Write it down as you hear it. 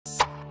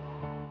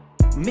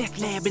Meth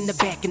lab in the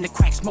back and the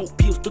crack smoke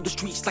peels through the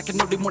streets like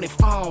an early morning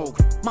fog.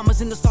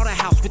 Mama's in the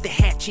slaughterhouse with the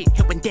hatchet,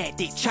 helping dad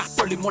dig chop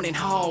early morning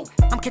hog.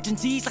 I'm catching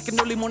Z's like an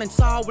early morning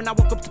saw when I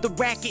woke up to the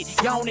racket,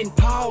 yawning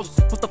pause.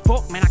 What the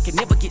fuck, man, I can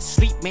never get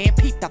sleep, man.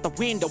 Peeped out the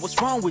window,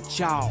 what's wrong with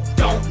y'all?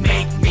 Don't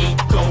make me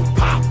go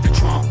pop the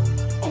trunk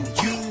on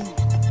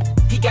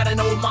you. He got an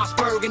old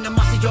Mossberg and the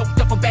Mossy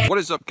yoked up a bag. What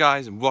is up,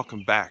 guys, and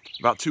welcome back.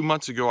 About 2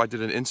 months ago, I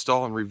did an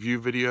install and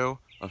review video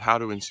of how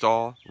to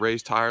install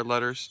raised tire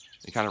letters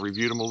and kind of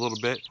reviewed them a little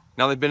bit.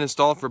 Now they've been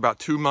installed for about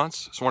 2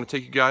 months, so I want to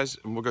take you guys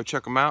and we'll go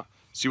check them out,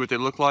 see what they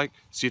look like,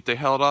 see if they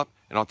held up,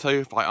 and I'll tell you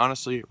if I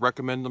honestly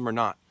recommend them or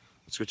not.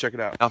 Let's go check it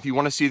out. Now if you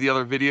want to see the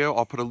other video,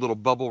 I'll put a little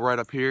bubble right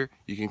up here.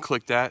 You can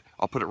click that.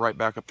 I'll put it right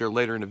back up there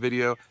later in the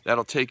video.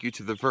 That'll take you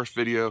to the first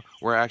video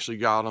where I actually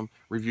got them,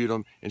 reviewed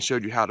them, and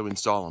showed you how to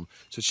install them.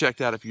 So check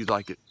that if you'd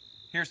like it.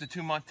 Here's the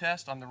 2-month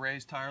test on the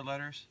raised tire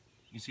letters.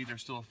 You see they're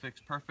still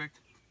fixed perfect.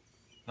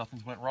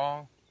 Nothing's went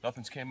wrong.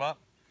 Nothing's came up.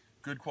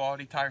 Good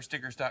quality,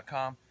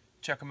 TireStickers.com.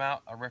 Check them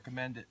out. I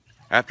recommend it.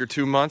 After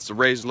 2 months, the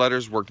raised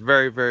letters worked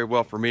very, very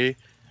well for me.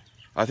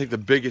 I think the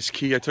biggest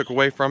key I took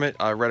away from it,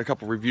 I read a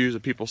couple reviews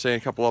of people saying a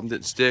couple of them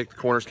didn't stick, the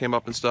corners came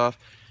up and stuff,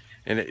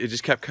 and it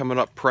just kept coming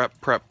up prep.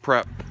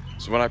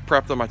 So when I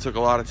prepped them, I took a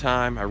lot of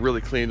time. I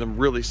really cleaned them,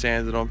 really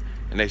sanded them,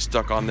 and they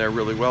stuck on there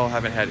really well.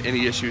 Haven't had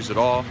any issues at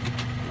all.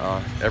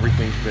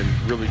 Everything's been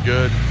really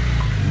good.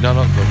 None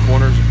of the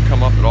corners have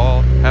come up at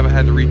all. Haven't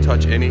had to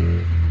retouch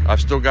any. I've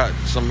still got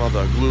some of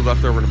the glue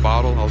left over in the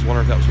bottle. I was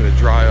wondering if that was going to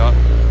dry up.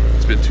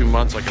 It's been 2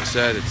 months, like I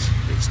said. It's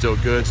still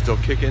good, still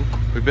kicking.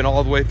 We've been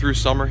all the way through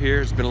summer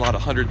here. It's been a lot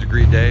of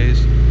 100-degree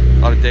days. A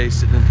lot of days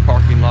sitting in the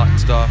parking lot and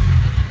stuff.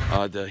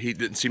 The heat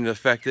didn't seem to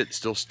affect it.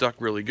 Still stuck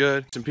really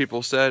good. Some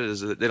people said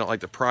is that they don't like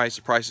the price.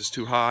 The price is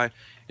too high.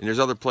 And there's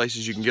other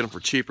places you can get them for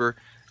cheaper.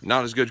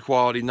 Not as good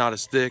quality, not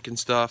as thick and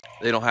stuff.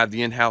 They don't have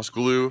the in-house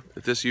glue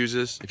that this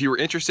uses. If you were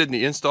interested in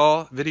the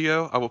install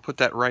video, I will put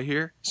that right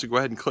here. So go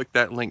ahead and click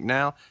that link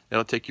now.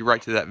 That'll take you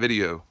right to that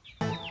video.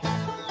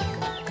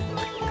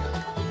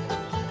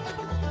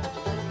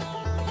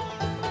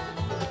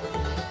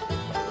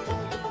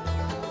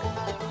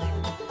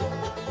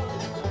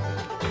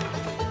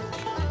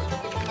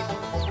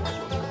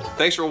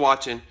 Thanks for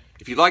watching.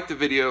 If you liked the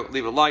video,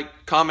 leave a like,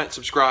 comment,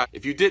 subscribe.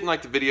 If you didn't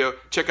like the video,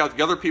 check out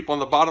the other people on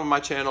the bottom of my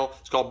channel.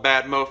 It's called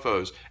Bad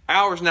Mofos.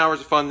 Hours and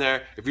hours of fun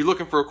there. If you're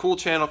looking for a cool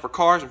channel for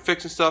cars and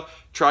fixing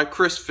stuff, try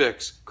Chris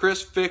Fix.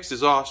 Chris Fix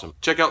is awesome.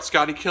 Check out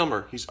Scotty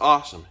Kilmer. He's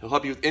awesome. He'll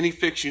help you with any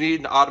fix you need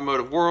in the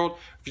automotive world.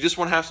 If you just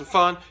want to have some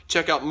fun,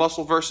 check out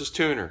Muscle vs.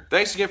 Tuner.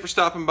 Thanks again for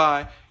stopping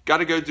by. Got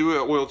to go do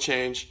an oil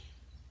change.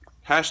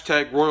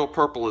 Hashtag Royal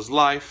Purple is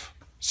life.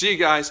 See you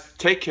guys.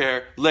 Take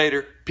care.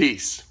 Later.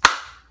 Peace.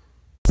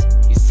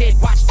 Said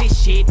watch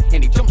this shit,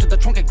 and he jumped to the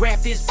trunk and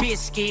grabbed this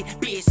biscuit.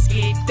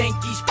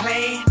 Think he's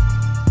playing?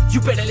 You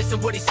better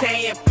listen what he's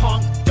saying,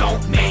 punk.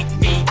 Don't make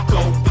me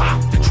go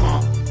pop